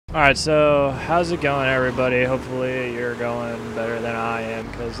Alright, so how's it going, everybody? Hopefully you're going better than I am,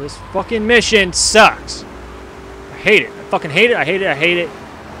 because this fucking mission sucks. I hate it. I fucking hate it. I hate it. I hate it.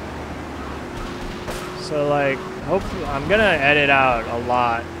 So, like, hopefully I'm gonna edit out a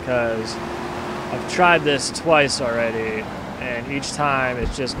lot, because I've tried this twice already, and each time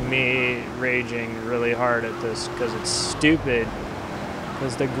it's just me raging really hard at this, because it's stupid.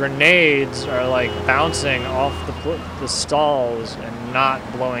 Because the grenades are like bouncing off the stalls and not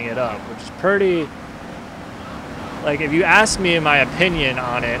blowing it up, which is pretty. Like, if you ask me my opinion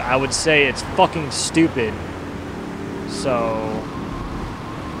on it, I would say it's fucking stupid. So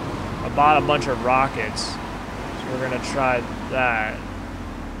I bought a bunch of rockets, so we're gonna try that.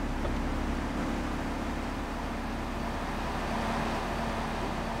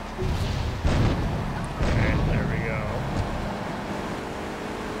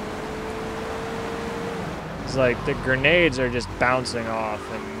 It's like the grenades are just bouncing off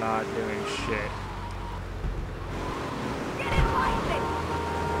and not doing shit.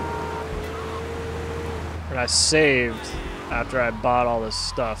 And I saved after I bought all this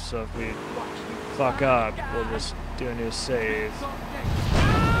stuff, so if we fuck up, we'll just do a new save.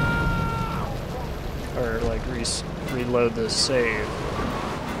 Or like reload the save.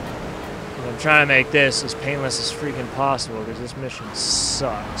 And I'm trying to make this as painless as freaking possible because this mission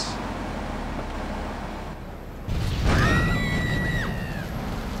sucks.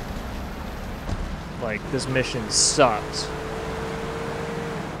 Like, this mission sucks.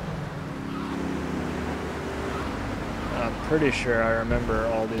 I'm pretty sure I remember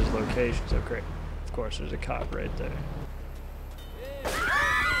all these locations. Oh, great. Of course, there's a cop right there.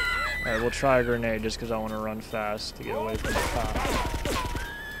 Alright, we'll try a grenade just because I want to run fast to get away from the cop.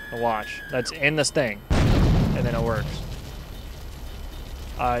 Now watch. That's in this thing. And then it works.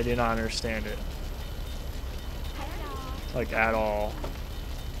 I do not understand it. Like, at all.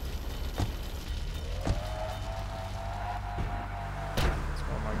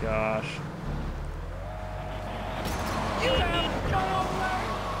 Gosh.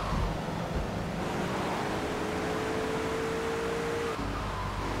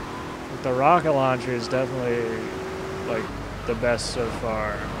 The rocket launcher is definitely like the best so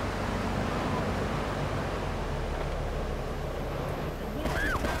far.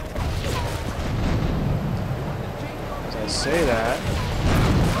 As I say that,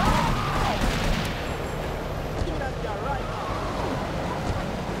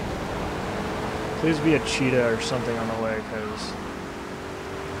 please be a cheetah or something on the way, because,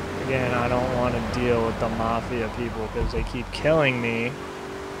 again, I don't want to deal with the mafia people because they keep killing me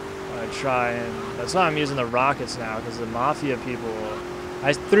when I try and... That's why I'm using the rockets now, because the mafia people...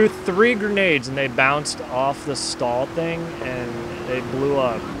 I threw 3 grenades and they bounced off the stall thing and they blew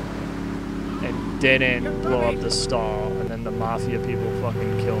up and didn't blow up the stall, and then the mafia people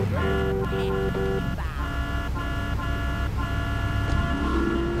fucking killed me.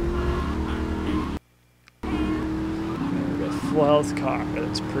 Full health car,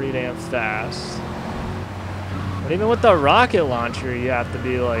 it's pretty damn fast. But even with the rocket launcher, you have to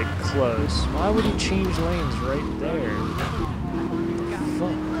be like close. Why would he change lanes right there? What the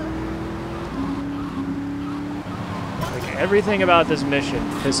fuck? Like, everything about this mission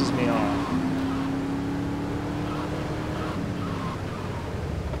pisses me off.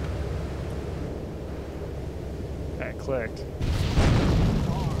 Okay, clicked.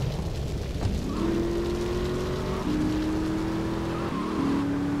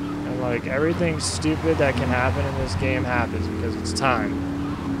 Like, everything stupid that can happen in this game happens because it's timed.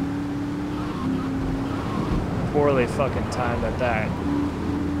 Poorly fucking timed at that.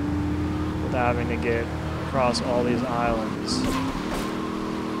 With having to get across all these islands.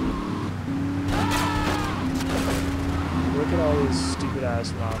 Look at all these stupid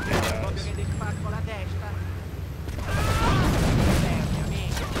ass mafia guys.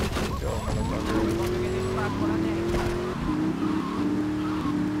 Go, motherfucker.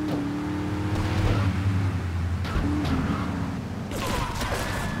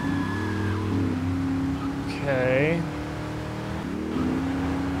 Okay.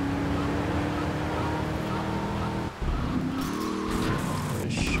 Holy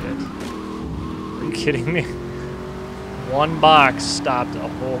shit. Are you kidding me? One box stopped a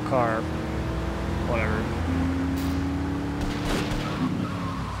whole car. Whatever.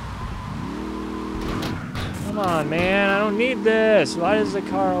 Come on, man. I don't need this. Why does the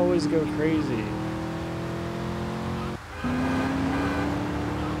car always go crazy?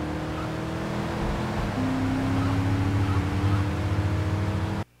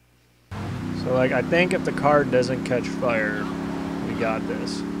 So, like, I think if the car doesn't catch fire, we got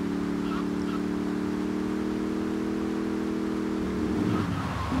this.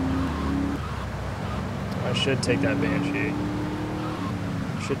 I should take that Banshee.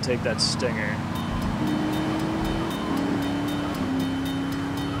 Should take that Stinger.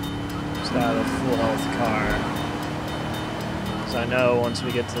 Just have a full health car. Because I know once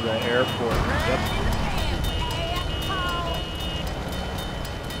we get to the airport, yep.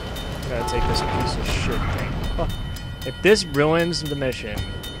 I gotta take this piece of shit thing. Oh, if this ruins the mission,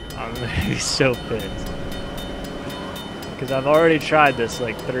 I'm gonna be so pissed. Because I've already tried this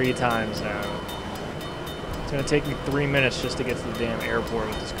like 3 times now. It's gonna take me 3 minutes just to get to the damn airport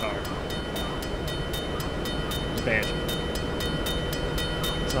with this car. It's a Banshee.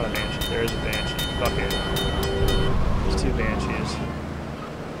 It's not a Banshee. There is a Banshee. Fuck it. There's 2 Banshees.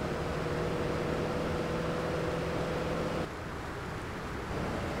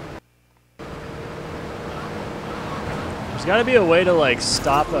 There's gotta be a way to like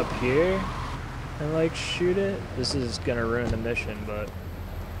stop up here and like shoot it. This is gonna ruin the mission, but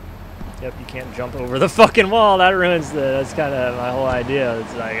yep, you can't jump over the fucking wall. That ruins that's kind of my whole idea.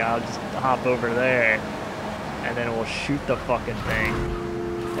 It's like I'll just hop over there and then we'll shoot the fucking thing.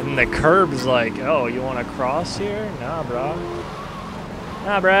 And the curb's like, oh, you want to cross here? Nah, bro.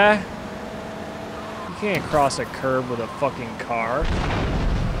 Nah, bruh. You can't cross a curb with a fucking car.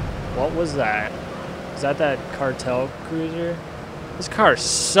 What was that? Is that cartel cruiser? This car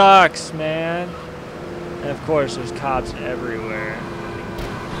sucks, man. And of course, there's cops everywhere.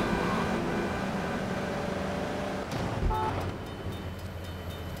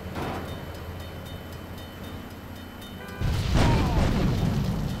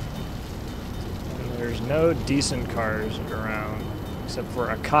 And there's no decent cars around, except for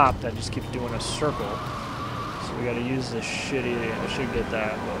a cop that just keeps doing a circle. So we gotta use this shitty, I should get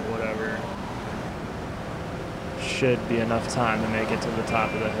that, but whatever. Should be enough time to make it to the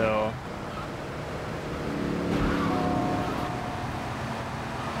top of the hill.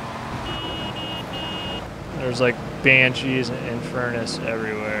 There's like Banshees and Infernus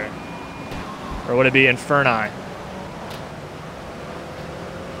everywhere. Or would it be Inferni?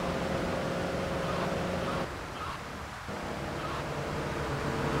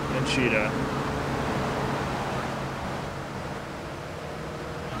 And Cheetah.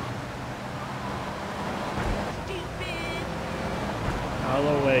 Out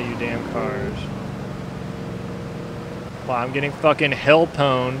of the way, you damn cars. Wow, I'm getting fucking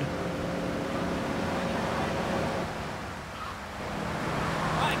hill-pwned.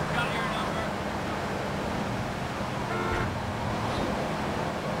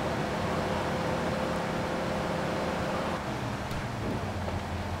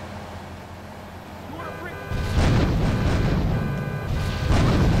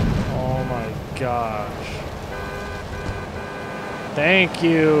 Oh my gosh. Thank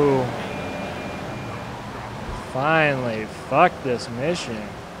you. Finally, fuck this mission.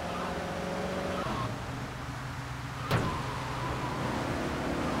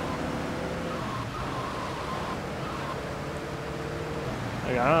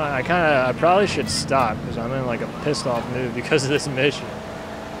 Like, I probably should stop because I'm in like a pissed off mood because of this mission.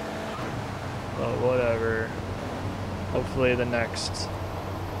 But whatever. Hopefully the next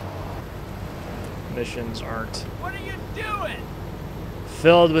missions aren't. What are you doing?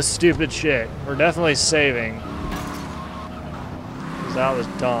 Filled with stupid shit. We're definitely saving. Because that was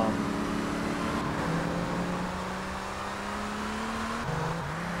dumb.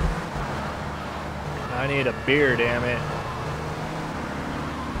 I need a beer, damn it.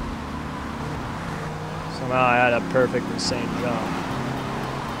 Somehow I had a perfect insane jump.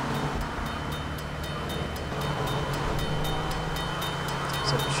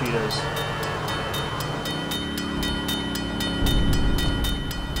 Except cheetahs.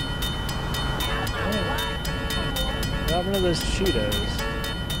 What happened to those Cheetos?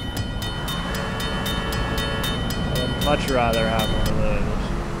 I would much rather have one of those.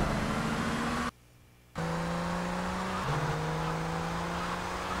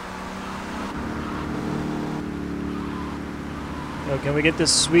 Oh, can we get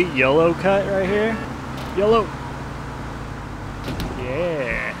this sweet YOLO cut right here? YOLO!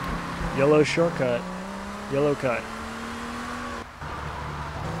 Yeah! YOLO shortcut. YOLO cut.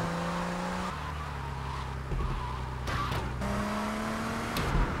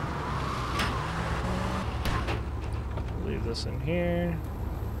 This in here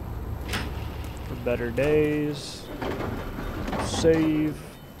for better days. Save.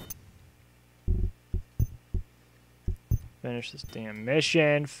 Finish this damn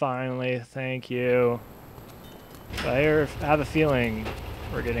mission finally. Thank you. I have a feeling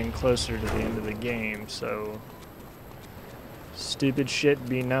we're getting closer to the end of the game, so stupid shit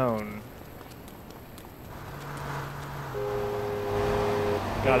be known.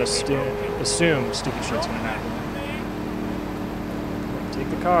 Gotta assume stupid shit's gonna happen. Take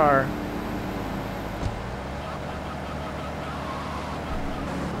the car.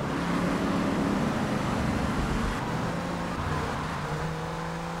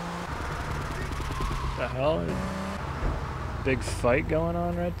 The hell? Big fight going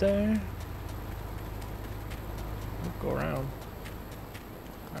on right there. Go around.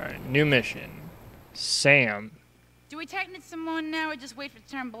 Alright, new mission. Sam. Do we tighten it some more now or just wait for it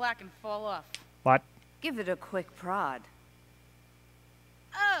to turn black and fall off? What? Give it a quick prod.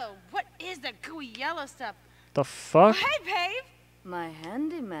 Oh, what is that gooey yellow stuff? The fuck? Oh, hey, babe! My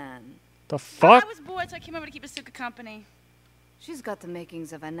handyman. The fuck? I was bored, so I came over to keep Asuka company. She's got the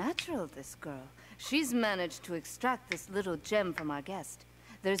makings of a natural, this girl. She's managed to extract this little gem from our guest.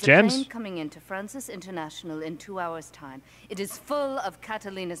 There's a plane coming into Francis International in 2 hours' time. It is full of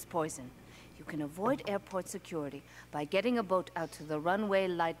Catalina's poison. You can avoid airport security by getting a boat out to the runway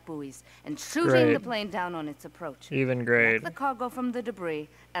light buoys and shooting the plane down on its approach. Even great. Collect the cargo from the debris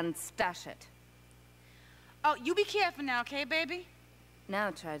and stash it. Oh, you be careful now, okay, baby? Now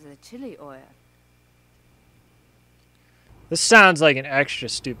try the chili oil. This sounds like an extra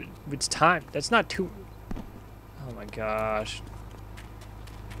stupid. It's time. That's not too. Oh my gosh.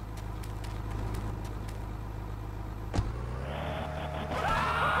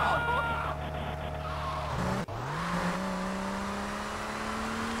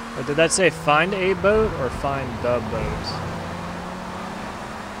 But did that say find a boat or find the boat?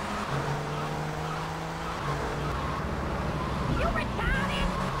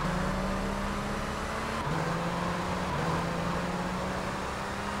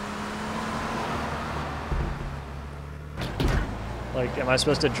 Like, am I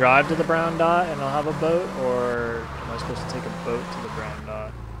supposed to drive to the brown dot and I'll have a boat, or am I supposed to take a boat to the brown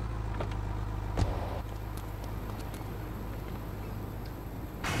dot?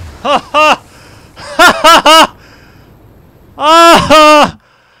 Ha ha! Ha ha! Ah!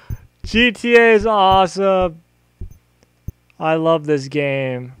 GTA is awesome. I love this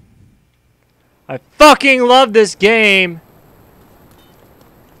game. I fucking love this game.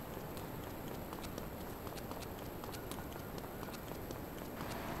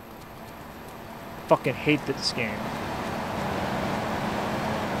 Fucking hate this game.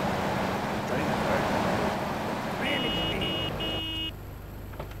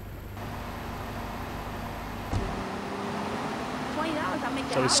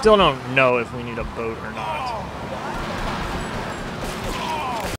 So we still don't know if we need a boat or not.